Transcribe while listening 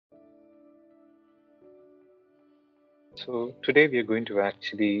So today we are going to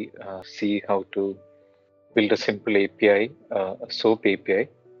actually see how to build a simple API, a SOAP API,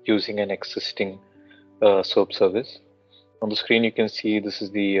 using an existing SOAP service. On the screen you can see this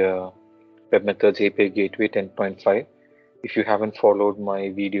is the webMethods API Gateway 10.5. If you haven't followed my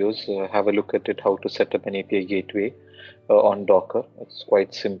videos, have a look at it, how to set up an API gateway on Docker. It's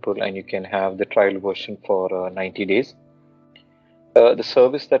quite simple and you can have the trial version for 90 days. The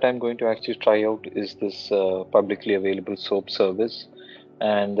service that I'm going to actually try out is this publicly available SOAP service,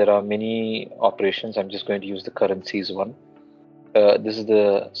 and there are many operations. I'm just going to use the currencies one. This is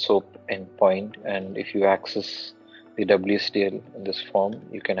the SOAP endpoint, and if you access the WSDL in this form,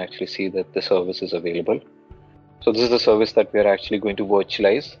 you can actually see that the service is available. So this is the service that we are actually going to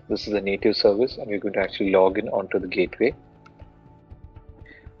virtualize. This is a native service, and we're going to actually log in onto the gateway.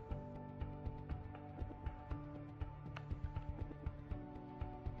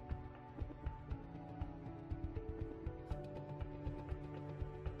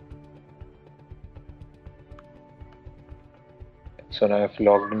 So now I've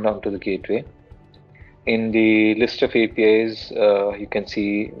logged in onto the gateway. In the list of APIs, you can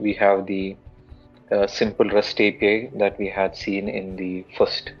see we have the simple REST API that we had seen in the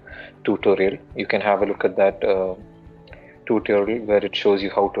first tutorial. You can have a look at that tutorial where it shows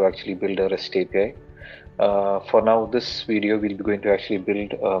you how to actually build a REST API. For now, this video, we'll be going to actually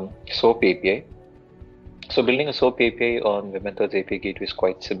build SOAP API. So building a SOAP API on webMethods API Gateway is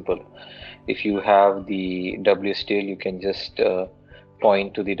quite simple. If you have the WSDL, you can just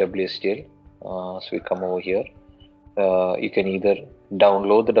point to the WSDL. So we come over here. You can either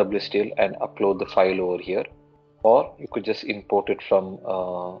download the WSDL and upload the file over here, or you could just import it from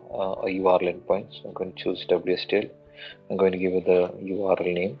a URL endpoint. So I'm going to choose WSDL. I'm going to give it the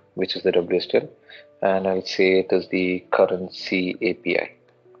URL name, which is the WSDL, and I'll say it is the currency API.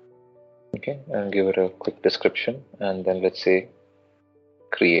 Okay, and give it a quick description, and then let's say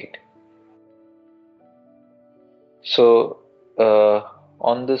create. So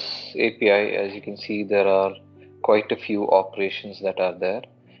on this API, as you can see, there are quite a few operations that are there,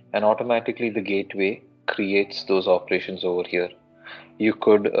 and automatically the gateway creates those operations over here. You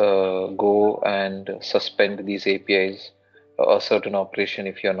could go and suspend these APIs, a certain operation,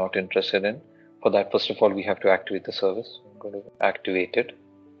 if you're not interested in. For that, first of all, we have to activate the service. I'm going to activate it.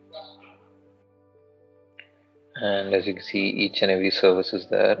 And as you can see, each and every service is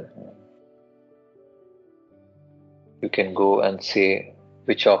there. You can go and say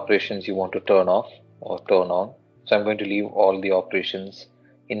which operations you want to turn off or turn on. So I'm going to leave all the operations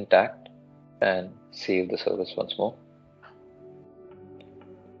intact and save the service once more.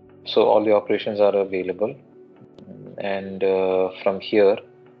 So all the operations are available, and from here,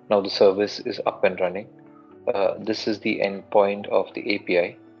 now the service is up and running. This is the endpoint of the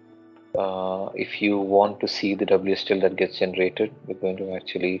API. If you want to see the WSDL that gets generated, we're going to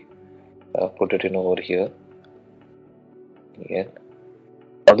actually put it in over here. Yeah.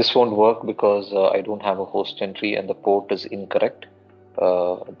 Now this won't work because I don't have a host entry and the port is incorrect.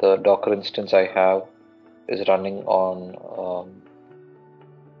 The Docker instance I have is running on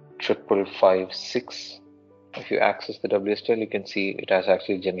 5556. If you access the WSDL, you can see it has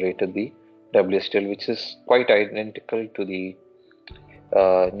actually generated the WSDL, which is quite identical to the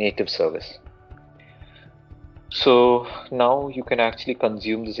native service. So now you can actually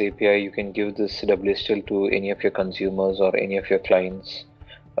consume this API. You can give this WSDL to any of your consumers or any of your clients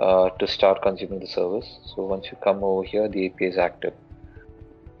to start consuming the service. So once you come over here, the API is active.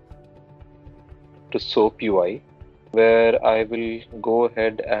 To SOAP UI, where I will go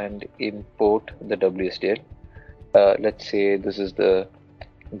ahead and import the WSDL. Let's say this is the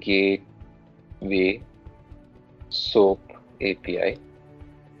gateway SOAP API,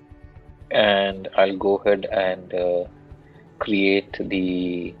 and I'll go ahead and create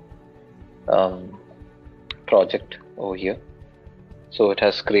the project over here. So it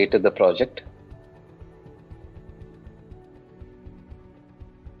has created the project.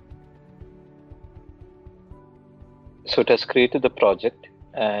 So it has created the project,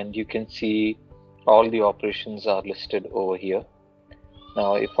 and you can see all the operations are listed over here.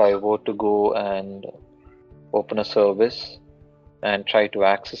 Now, if I were to go and open a service and try to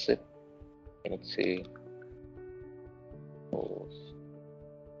access it, let's see,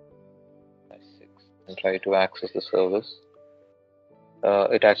 and try to access the service,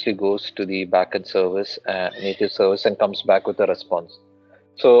 it actually goes to the backend service, native service, and comes back with a response.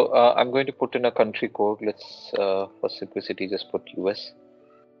 So I'm going to put in a country code. Let's for simplicity just put US.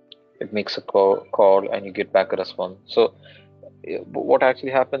 It makes a call and you get back a response. So what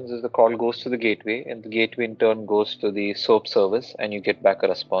actually happens is the call goes to the gateway, and the gateway in turn goes to the SOAP service, and you get back a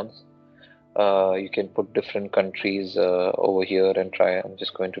response. You can put different countries over here and try. I'm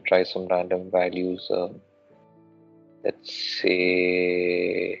just going to try some random values. Let's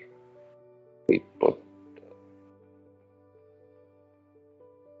say we put,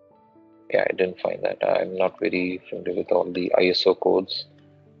 yeah, I didn't find that. I'm not very familiar with all the ISO codes.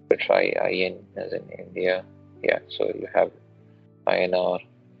 We try IN as in India. Yeah, so you have INR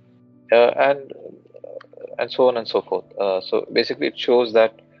and so on and so forth. So basically, it shows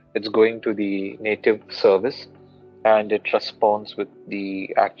that it's going to the native service and it responds with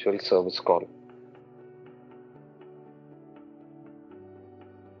the actual service call.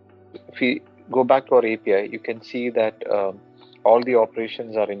 If we go back to our API, you can see that all the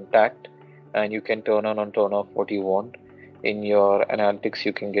operations are intact and you can turn on and turn off what you want. In your analytics,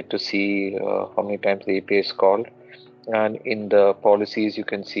 you can get to see how many times the API is called. And in the policies, you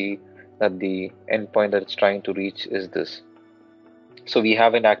can see that the endpoint that it's trying to reach is this. So we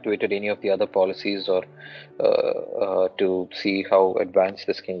haven't activated any of the other policies or to see how advanced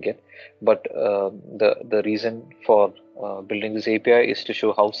this can get. But the reason for building this API is to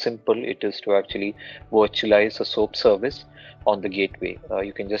show how simple it is to actually virtualize a SOAP service on the gateway.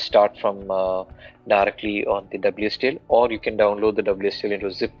 You can just start from directly on the WSDL, or you can download the WSDL into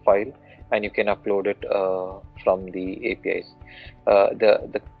a zip file and you can upload it from the APIs.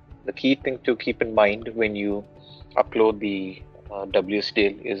 The key thing to keep in mind when you upload the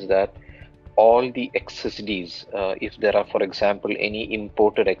WSDL is that all the XSDs, if there are, for example, any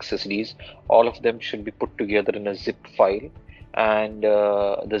imported XSDs, all of them should be put together in a zip file, and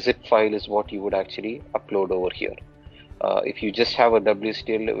the zip file is what you would actually upload over here. If you just have a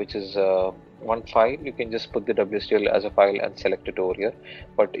WSDL which is one file, you can just put the WSDL as a file and select it over here.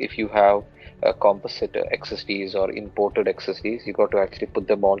 But if you have composite XSDs or imported XSDs, you got to actually put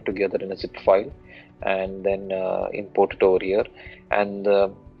them all together in a zip file and then import it over here. And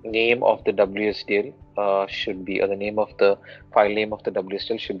the name of the WSDL should be, or the name of the file name of the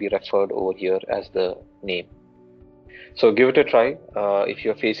WSDL should be referred over here as the name. So give it a try. If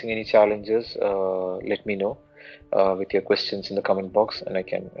you're facing any challenges, let me know with your questions in the comment box, and I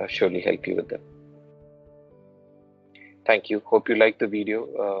can surely help you with them. Thank you. Hope you liked the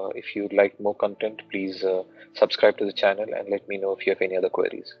video. If you'd like more content, please subscribe to the channel and let me know if you have any other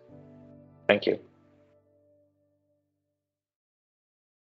queries. Thank you.